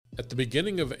At the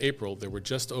beginning of April, there were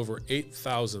just over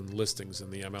 8,000 listings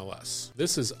in the MLS.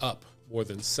 This is up more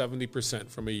than 70%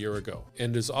 from a year ago,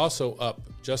 and is also up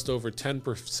just over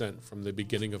 10% from the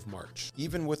beginning of March.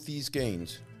 Even with these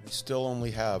gains, we still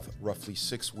only have roughly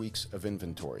 6 weeks of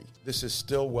inventory. This is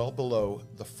still well below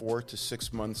the 4 to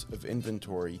 6 months of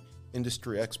inventory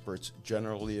industry experts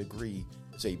generally agree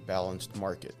is a balanced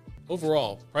market.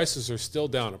 Overall, prices are still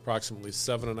down approximately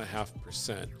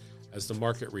 7.5% as the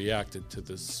market reacted to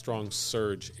the strong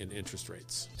surge in interest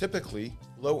rates. Typically,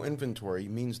 low inventory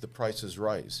means the prices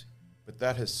rise, but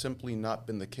that has simply not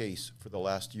been the case for the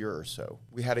last year or so.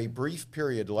 We had a brief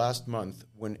period last month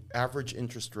when average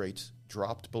interest rates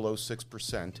dropped below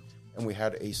 6% and we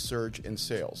had a surge in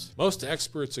sales. Most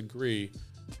experts agree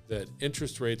that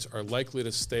interest rates are likely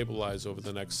to stabilize over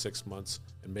the next 6 months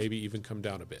and maybe even come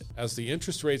down a bit. As the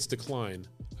interest rates decline,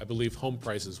 I believe home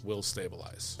prices will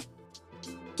stabilize.